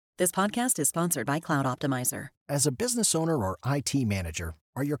This podcast is sponsored by Cloud Optimizer. As a business owner or IT manager,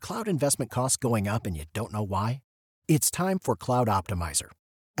 are your cloud investment costs going up and you don't know why? It's time for Cloud Optimizer.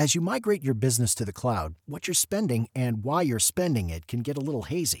 As you migrate your business to the cloud, what you're spending and why you're spending it can get a little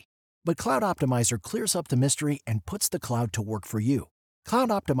hazy. But Cloud Optimizer clears up the mystery and puts the cloud to work for you. Cloud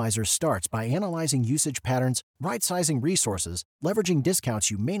Optimizer starts by analyzing usage patterns, right-sizing resources, leveraging discounts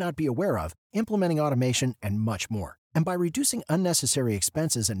you may not be aware of, implementing automation, and much more. And by reducing unnecessary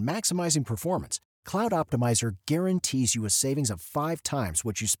expenses and maximizing performance, Cloud Optimizer guarantees you a savings of 5 times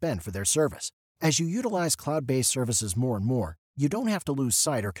what you spend for their service. As you utilize cloud-based services more and more, you don't have to lose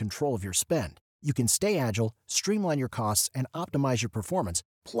sight or control of your spend. You can stay agile, streamline your costs, and optimize your performance,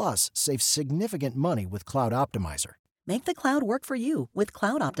 plus save significant money with Cloud Optimizer. Make the cloud work for you with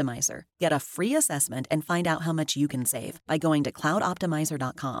Cloud Optimizer. Get a free assessment and find out how much you can save by going to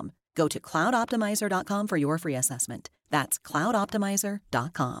cloudoptimizer.com. Go to cloudoptimizer.com for your free assessment. That's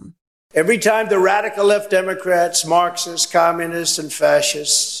cloudoptimizer.com. Every time the radical left Democrats, Marxists, communists, and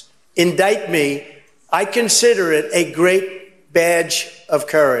fascists indict me, I consider it a great badge of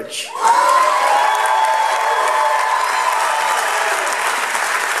courage.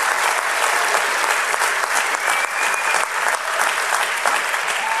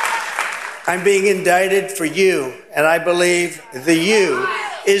 I'm being indicted for you, and I believe the you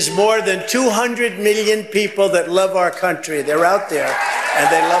is more than 200 million people that love our country. They're out there,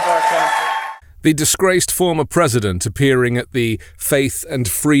 and they love our country. The disgraced former president appearing at the Faith and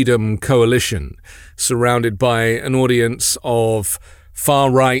Freedom Coalition, surrounded by an audience of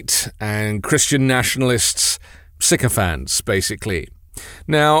far-right and Christian nationalists, sycophants, basically.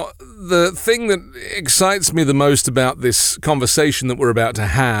 Now, the thing that excites me the most about this conversation that we're about to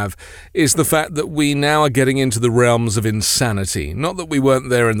have is the fact that we now are getting into the realms of insanity. Not that we weren't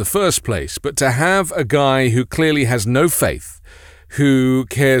there in the first place, but to have a guy who clearly has no faith, who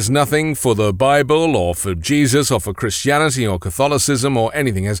cares nothing for the Bible or for Jesus or for Christianity or Catholicism or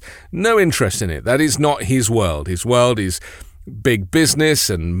anything, has no interest in it. That is not his world. His world is big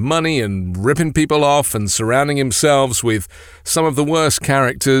business and money and ripping people off and surrounding himself with some of the worst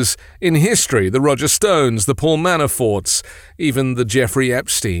characters in history, the Roger Stones, the Paul Manaforts, even the Jeffrey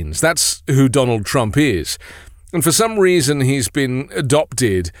Epsteins. That's who Donald Trump is. And for some reason, he's been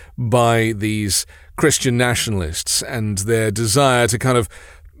adopted by these Christian nationalists and their desire to kind of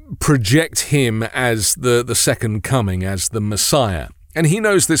project him as the second coming, as the Messiah. And he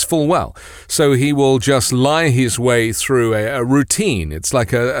knows this full well, so he will just lie his way through a routine. It's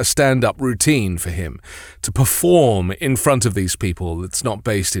like a stand-up routine for him to perform in front of these people. It's not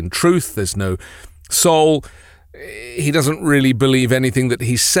based in truth. There's no soul. He doesn't really believe anything that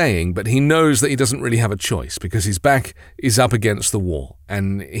he's saying, but he knows that he doesn't really have a choice because his back is up against the wall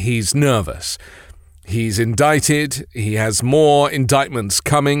and he's nervous. He's indicted. He has more indictments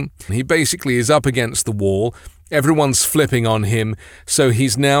coming. He basically is up against the wall. Everyone's flipping on him, so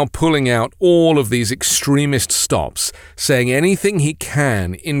he's now pulling out all of these extremist stops, saying anything he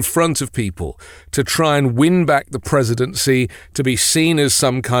can in front of people to try and win back the presidency, to be seen as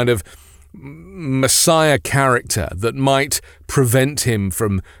some kind of messiah character that might prevent him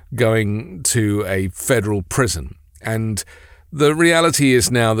from going to a federal prison. And the reality is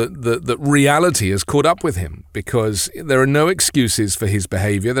now that reality has caught up with him because there are no excuses for his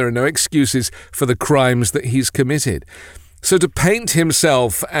behavior. There are no excuses for the crimes that he's committed. So to paint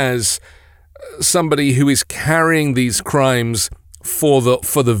himself as somebody who is carrying these crimes for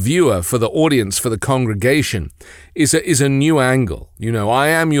the viewer, for the audience, for the congregation is a new angle. You know, I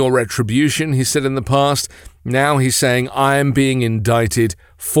am your retribution, he said in the past. Now he's saying, I am being indicted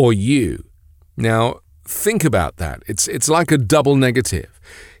for you. Now, think about that. It's like a double negative.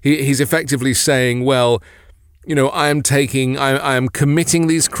 He's effectively saying, well, you know, I am committing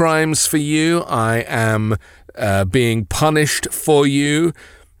these crimes for you. I am being punished for you.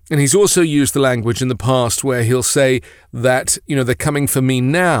 And he's also used the language in the past where he'll say that, you know, they're coming for me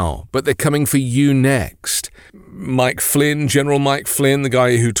now, but they're coming for you next. Mike Flynn, General Mike Flynn, the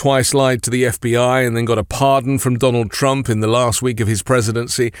guy who twice lied to the FBI and then got a pardon from Donald Trump in the last week of his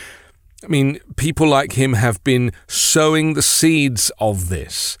presidency. I mean, people like him have been sowing the seeds of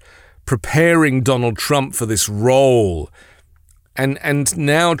this, preparing Donald Trump for this role. And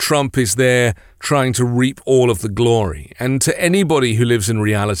now Trump is there trying to reap all of the glory. And to anybody who lives in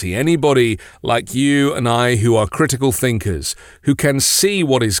reality, anybody like you and I who are critical thinkers, who can see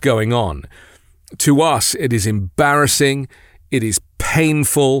what is going on, to us it is embarrassing, it is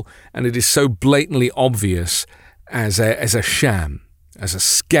painful, and it is so blatantly obvious as a sham, as a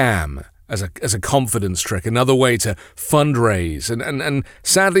scam, as a confidence trick, another way to fundraise. And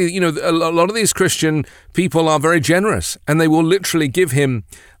sadly, a lot of these Christian people are very generous, and they will literally give him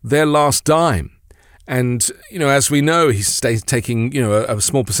their last dime. And, as we know, he's taking, a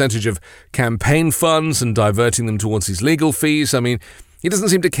small percentage of campaign funds and diverting them towards his legal fees. I mean, he doesn't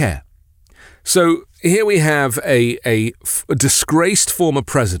seem to care. So here we have a disgraced former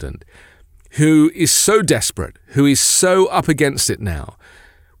president who is so desperate, who is so up against it now,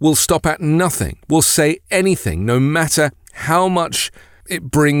 will stop at nothing, will say anything, no matter how much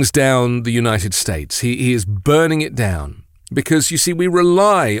it brings down the United States. He is burning it down. Because, you see, we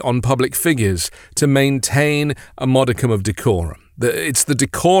rely on public figures to maintain a modicum of decorum. It's the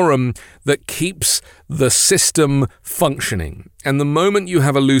decorum that keeps the system functioning. And the moment you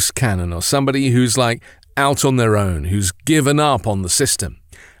have a loose cannon or somebody who's out on their own, who's given up on the system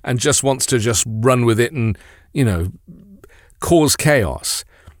and just wants to just run with it and, cause chaos,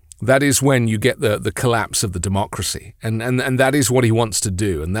 that is when you get the collapse of the democracy. And that is what he wants to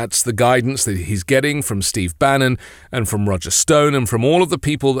do. And that's the guidance that he's getting from Steve Bannon and from Roger Stone and from all of the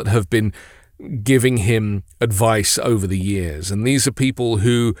people that have been giving him advice over the years. And these are people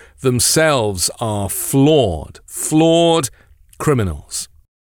who themselves are flawed criminals.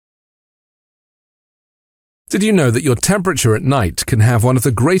 Did you know that your temperature at night can have one of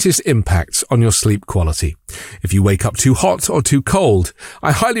the greatest impacts on your sleep quality? If you wake up too hot or too cold,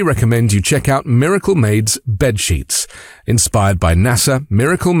 I highly recommend you check out Miracle Made's bed sheets. Inspired by NASA,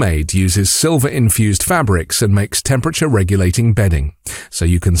 Miracle Made uses silver-infused fabrics and makes temperature-regulating bedding, so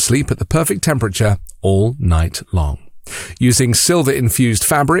you can sleep at the perfect temperature all night long. Using silver-infused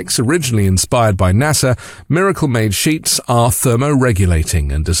fabrics originally inspired by NASA, Miracle Made sheets are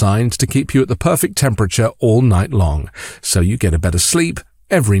thermoregulating and designed to keep you at the perfect temperature all night long, so you get a better sleep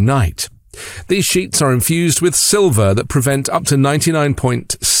every night. These sheets are infused with silver that prevent up to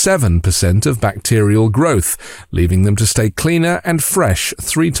 99.7% of bacterial growth, leaving them to stay cleaner and fresh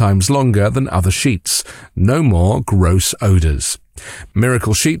 3 times longer than other sheets. No more gross odors.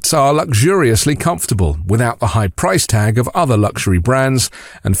 Miracle sheets are luxuriously comfortable without the high price tag of other luxury brands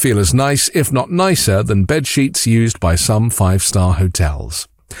and feel as nice, if not nicer, than bed sheets used by some 5-star hotels.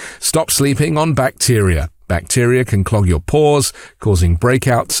 Stop sleeping on bacteria. Bacteria can clog your pores, causing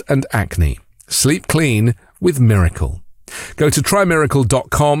breakouts and acne. Sleep clean with Miracle. Go to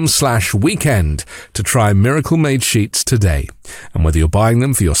trymiracle.com/weekend to try Miracle Made sheets today. And whether you're buying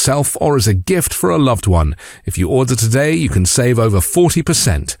them for yourself or as a gift for a loved one, if you order today, you can save over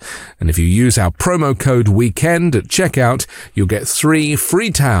 40%. And if you use our promo code WEEKEND at checkout, you'll get 3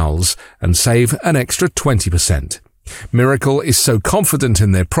 free towels and save an extra 20%. Miracle is so confident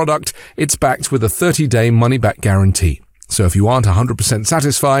in their product, it's backed with a 30-day money-back guarantee. So if you aren't 100%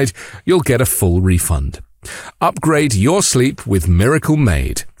 satisfied, you'll get a full refund. Upgrade your sleep with Miracle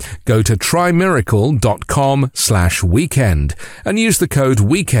Made. Go to trymiracle.com/weekend and use the code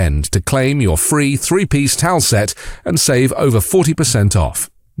WEEKEND to claim your free 3-piece towel set and save over 40%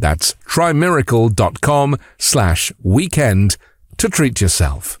 off. That's trymiracle.com/weekend to treat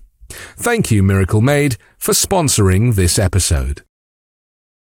yourself. Thank you, Miracle Made, for sponsoring this episode.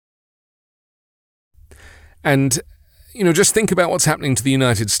 And just think about what's happening to the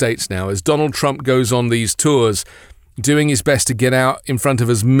United States now as Donald Trump goes on these tours, doing his best to get out in front of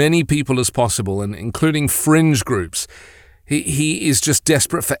as many people as possible, and including fringe groups. He is just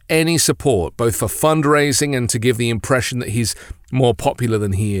desperate for any support, both for fundraising and to give the impression that he's more popular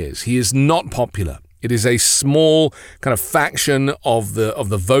than he is. He is not popular. It is a small kind of faction of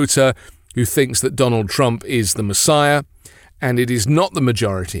the voter who thinks that Donald Trump is the Messiah, and it is not the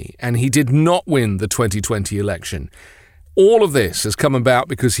majority, and he did not win the 2020 election. All of this has come about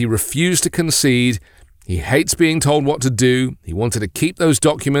because he refused to concede. He hates being told what to do. He wanted to keep those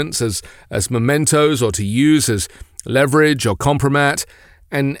documents as mementos or to use as leverage or compromat.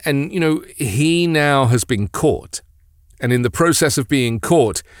 And he now has been caught. And in the process of being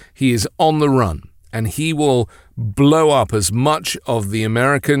caught, he is on the run. And he will blow up as much of the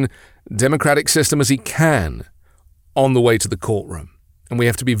American democratic system as he can on the way to the courtroom. And we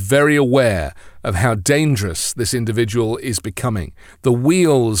have to be very aware of how dangerous this individual is becoming. The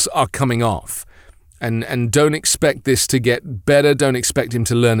wheels are coming off. And don't expect this to get better. Don't expect him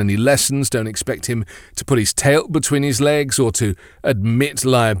to learn any lessons. Don't expect him to put his tail between his legs or to admit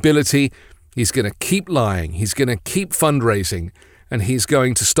liability. He's going to keep lying. He's going to keep fundraising. And he's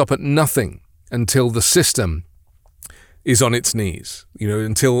going to stop at nothing until the system is on its knees,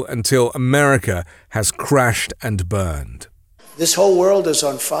 until America has crashed and burned. This whole world is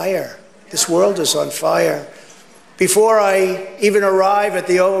on fire. This world is on fire. Before I even arrive at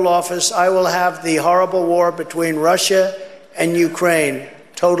the Oval Office, I will have the horrible war between Russia and Ukraine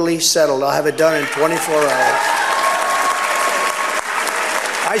totally settled. I'll have it done in 24 hours.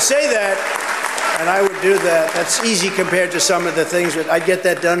 I say that, and I would do that. That's easy compared to some of the things, but I'd get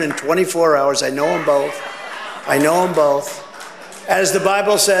that done in 24 hours. I know them both. I know them both. As the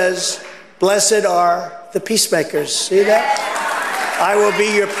Bible says, blessed are the peacemakers. See that? I will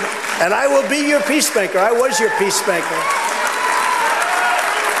be your peacemaker. I was your peacemaker.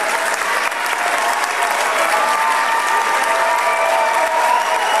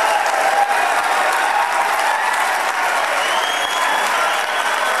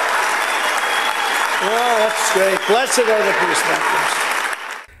 Well, that's great. Blessed are the peacemakers.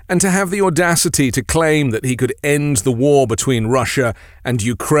 And to have the audacity to claim that he could end the war between Russia and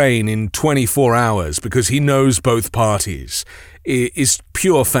Ukraine in 24 hours because he knows both parties is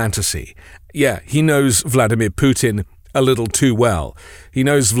pure fantasy. Yeah, he knows Vladimir Putin a little too well. He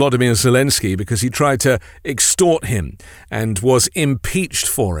knows Volodymyr Zelensky because he tried to extort him and was impeached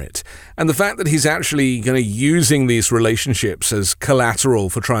for it. And the fact that he's actually using these relationships as collateral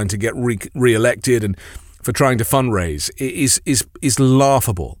for trying to get re-elected and for trying to fundraise is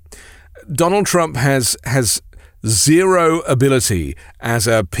laughable. Donald Trump has zero ability as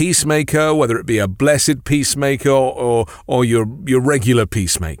a peacemaker, whether it be a blessed peacemaker or your regular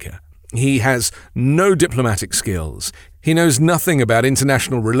peacemaker. He has no diplomatic skills. He knows nothing about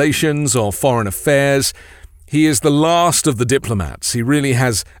international relations or foreign affairs. He is the last of the diplomats. He really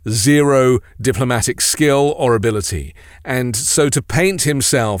has zero diplomatic skill or ability. And so to paint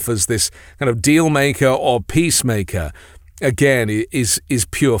himself as this kind of deal maker or peacemaker, again, is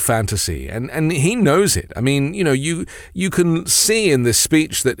pure fantasy. And he knows it. I mean, you can see in this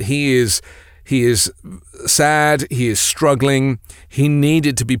speech that he is sad, he is struggling. He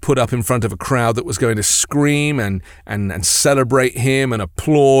needed to be put up in front of a crowd that was going to scream and celebrate him and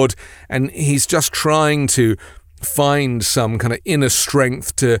applaud. And he's just trying to find some kind of inner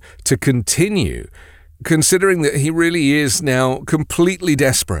strength to continue, considering that he really is now completely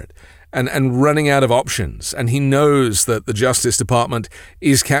desperate and running out of options. And he knows that the Justice Department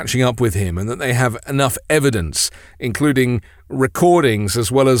is catching up with him and that they have enough evidence, including recordings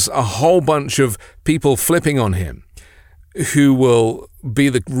as well as a whole bunch of people flipping on him, who will be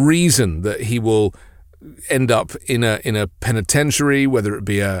the reason that he will end up in a penitentiary, whether it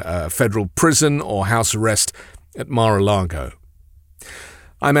be a federal prison or house arrest at Mar-a-Lago.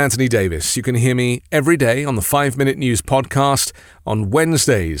 I'm Anthony Davis. You can hear me every day on the 5 Minute News podcast, on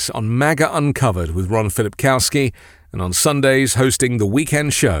Wednesdays on MAGA Uncovered with Ron Filipkowski, and on Sundays hosting The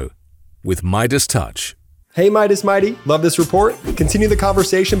Weekend Show with Midas Touch. Hey Midas Mighty, love this report? Continue the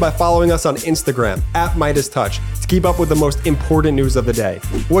conversation by following us on Instagram at Midas Touch to keep up with the most important news of the day.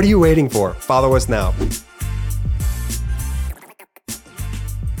 What are you waiting for? Follow us now.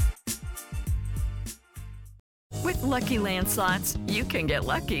 With Lucky Land Slots, you can get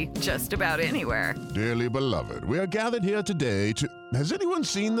lucky just about anywhere. Dearly beloved, we are gathered here today to... Has anyone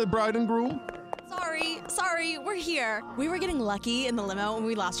seen the bride and groom? Sorry, we're here. We were getting lucky in the limo and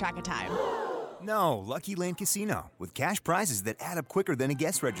we lost track of time. No, Lucky Land Casino, with cash prizes that add up quicker than a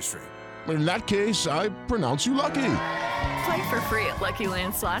guest registry. In that case, I pronounce you lucky. Play for free at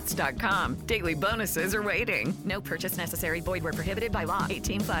LuckyLandSlots.com. Daily bonuses are waiting. No purchase necessary. Void where prohibited by law.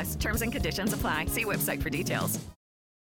 18+. Terms and conditions apply. See website for details.